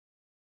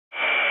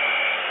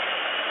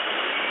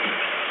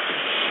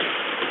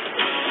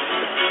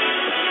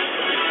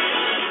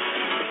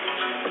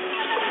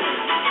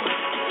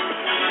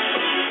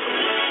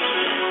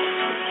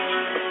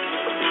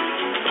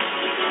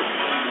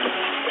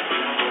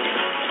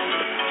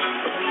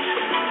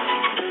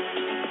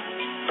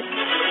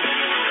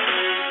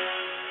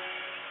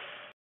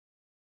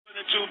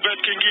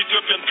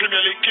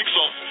Premier League kicks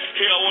off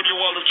here on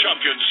your World of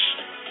Champions.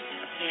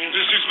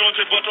 This is not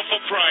a battle for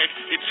pride.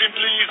 It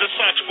simply is a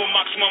search for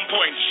maximum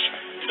points.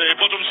 The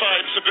bottom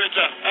side,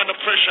 Sebeta, under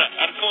pressure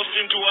and forced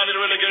into early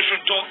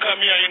relegation talk, come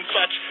here in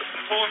search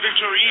for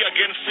victory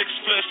against sixth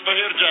place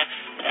Bahardar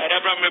at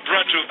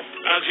Aproud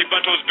as he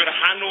battles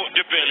Berhanu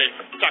Debele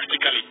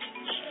tactically.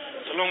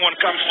 The long one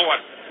comes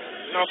forward.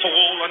 Now for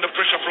Wall, under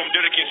pressure from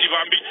Derek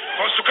Nzivambi.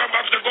 Wants to come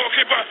back to the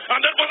goalkeeper, and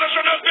that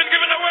possession has been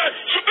given away.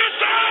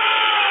 Shubisa!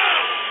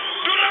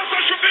 Durasa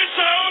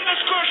Shubisa on the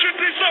score sheet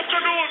this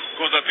afternoon.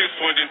 Because at this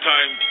point in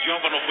time, you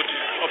have an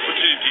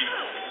opportunity.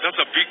 That's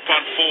a big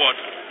punt forward.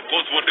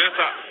 Because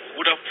Wodesa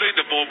would have played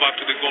the ball back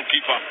to the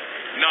goalkeeper.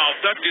 Now,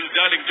 that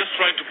Darling just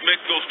trying to make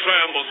those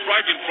triangles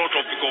right in front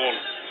of the goal.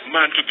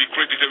 Man to be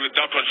credited with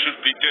that one should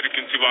be Derek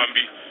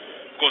Nzivambi.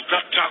 Because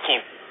that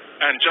tackle,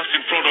 and just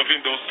in front of him,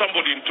 there was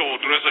somebody in tow,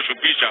 Durasa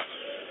Shubisha.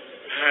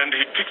 And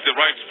he picks the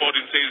right spot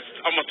and says,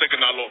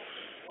 amesegnallo.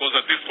 Because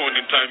at this point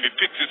in time, he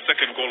picks his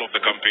second goal of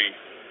the campaign.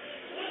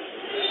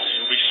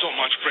 There will be so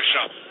much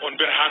pressure on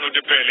Berhanu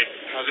Debele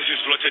as this is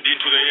floated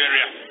into the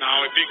area.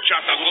 Now a big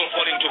chance as well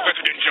falling to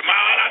Facup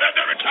Jamal, and then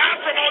the return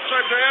from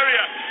outside the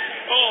area.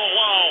 Oh,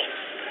 wow.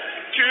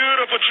 Good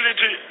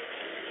opportunity.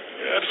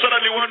 And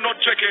suddenly one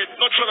not take it.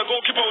 Not sure the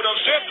goalkeeper would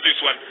have saved this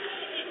one.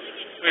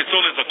 It's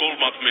always a goal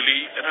mark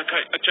melee, and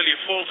actually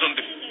it falls on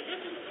the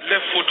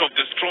left foot of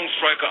the strong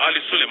striker,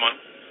 Ali Suleiman.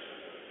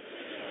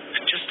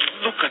 And just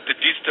look at the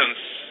distance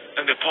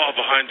and the power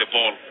behind the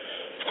ball.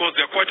 Of course,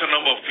 there are quite a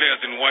number of players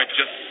in white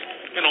just,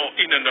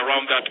 in and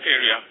around that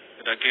area.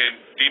 And again,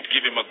 didn't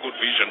give him a good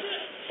vision.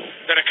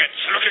 Berekets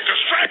looking to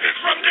strike it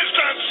from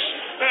distance.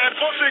 And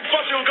forcing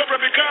Fasil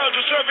Mikhail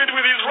to serve it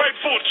with his right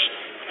foot.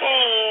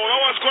 Oh,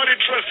 that was quite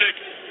interesting.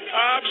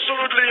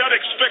 Absolutely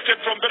unexpected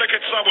from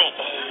Bereket Samuel.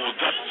 Oh,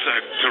 that's a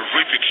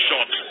terrific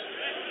shot.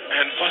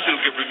 And Fasil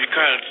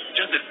Mikhail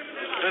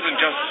doesn't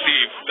just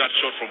save that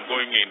shot from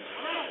going in,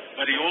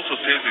 but he also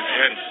saves his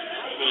hands.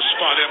 Will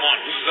spar them on.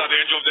 This is at the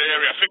edge of the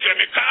area. Fikre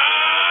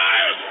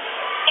Mikhail!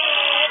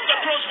 Oh, the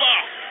crossbar.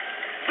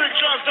 Big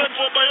chance then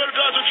for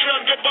Bahardar to try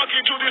and get back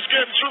into this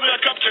game through their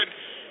captain.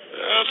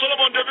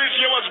 Solomon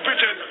Debisi was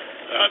beaten.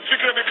 And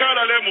Fikre Mikhail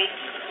Alemu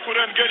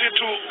couldn't get it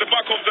to the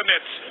back of the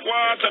net.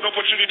 What an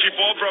opportunity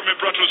for Aproud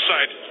Ethiopian's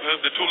side.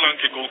 The two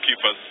lanky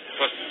goalkeepers,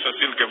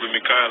 Fasil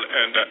Mikhail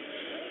and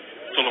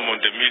Solomon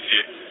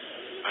Debisi,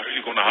 are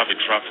really going to have it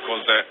rough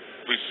because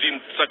we've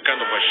seen such kind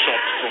of a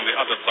shot from the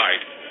other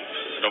side.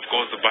 And of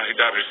course, the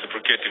Bahardar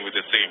reciprocating with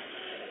the same.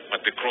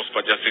 But the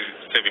crossbar just is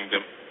saving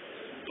them.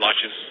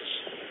 Lashes.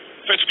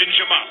 Facup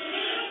Jamal.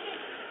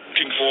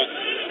 Looking for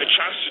a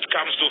chance. It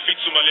comes to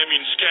Fitsum Alemi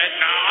instead.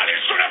 Now, Ali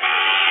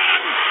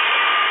Suleiman!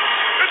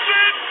 It's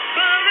it!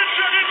 The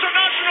Richard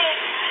International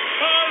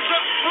has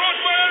brought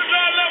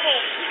Bahardar level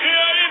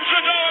here in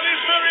Jeddah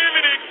this very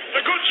evening.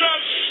 A good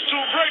chance to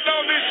break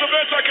down this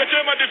Sebeta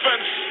Ketema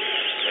defense.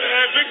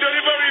 Big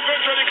delivery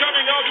eventually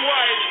coming out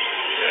wide.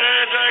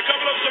 And a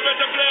couple of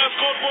Sebeta players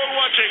caught ball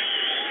watching.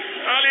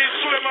 Ali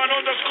Suleiman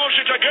on the score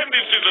sheet again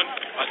this season.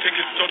 I think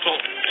it's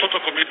total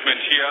commitment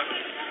here.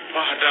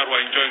 Bahardar were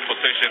enjoying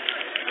possession,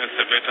 and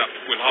Sebeta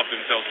will have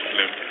themselves to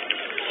blame.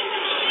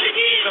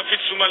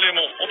 Fitsum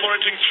Alemo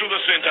operating through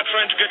the center,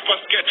 trying to get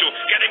past Geto,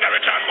 getting a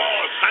return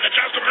ball, and a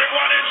chance to bring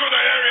one into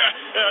the area.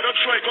 Not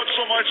sure he got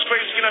so much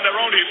space in and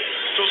around him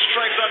to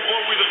strike that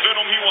ball with the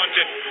venom he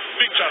wanted.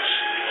 Big chance.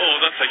 Oh,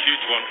 that's a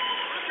huge one.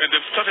 And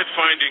they've started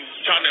finding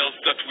channels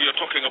that we are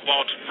talking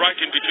about right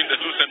in between the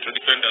two central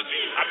defenders.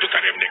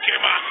 Abdukarim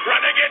Nikema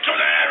running into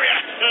the area.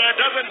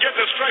 Doesn't get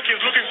the strike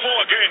he's looking for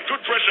again.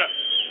 Good pressure.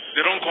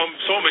 They don't come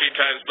so many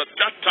times, but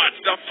that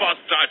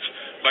fast touch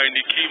by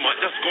Nikema,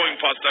 just going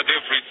past that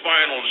referee's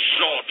final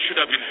shot, should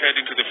have been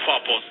heading to the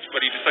far post, but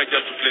he decided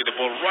just to play the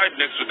ball right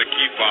next to the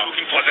keeper.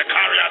 Looking for the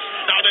carriers.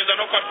 Now there's a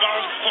knockout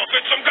bounce for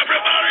Fitsum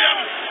Mariam.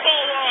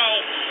 Oh, wow.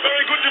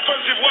 Very good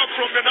defensive work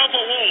from the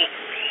number wall.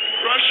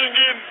 Rushing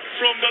in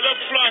from the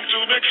left flank to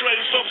make sure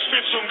he stops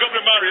Fitsum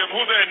Mariam,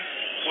 who then...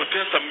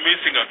 Wodesa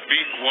missing a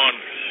big one.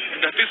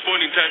 And at this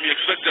point in time, you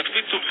expect that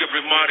Fitsum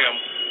Mariam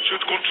should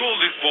control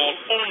this ball,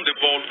 on the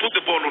ball, put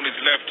the ball on his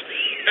left,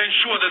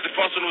 ensure that the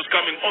person who's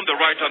coming on the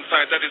right-hand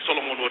side, that is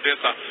Solomon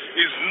Wodesa,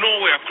 is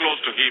nowhere close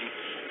to him,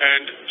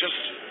 and just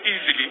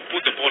easily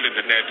put the ball in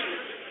the net.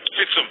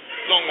 Fitsum,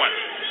 long one.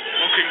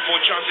 Looking for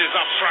chances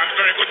up front.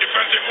 Very good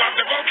defensive work.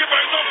 The goalkeeper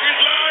is off his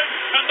line,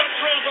 and that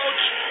throws out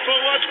for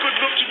what could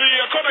look to be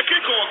a corner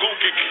kick or a goal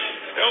kick.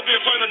 There will be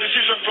a final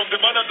decision from the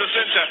man at the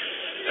center.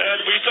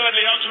 And we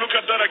certainly have to look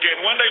at that again.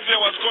 Wonder if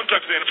there was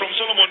contact then from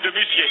Solomon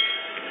Debisi.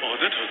 Oh,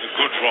 that was a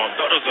good run.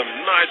 That was a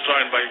nice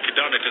run by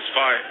Kidane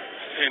Tesfaye.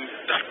 And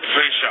that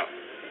pressure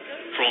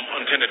from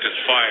Antene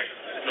Tesfaye,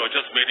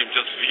 just made him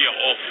just veer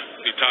off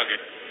the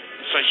target.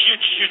 It's a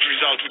huge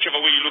result,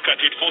 whichever way you look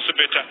at it, for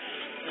Sebeta.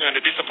 And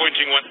a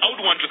disappointing one, I would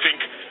want to think,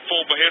 for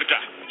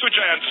Bahardar. Two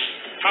giants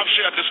have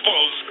shared the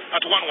spoils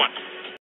at 1-1.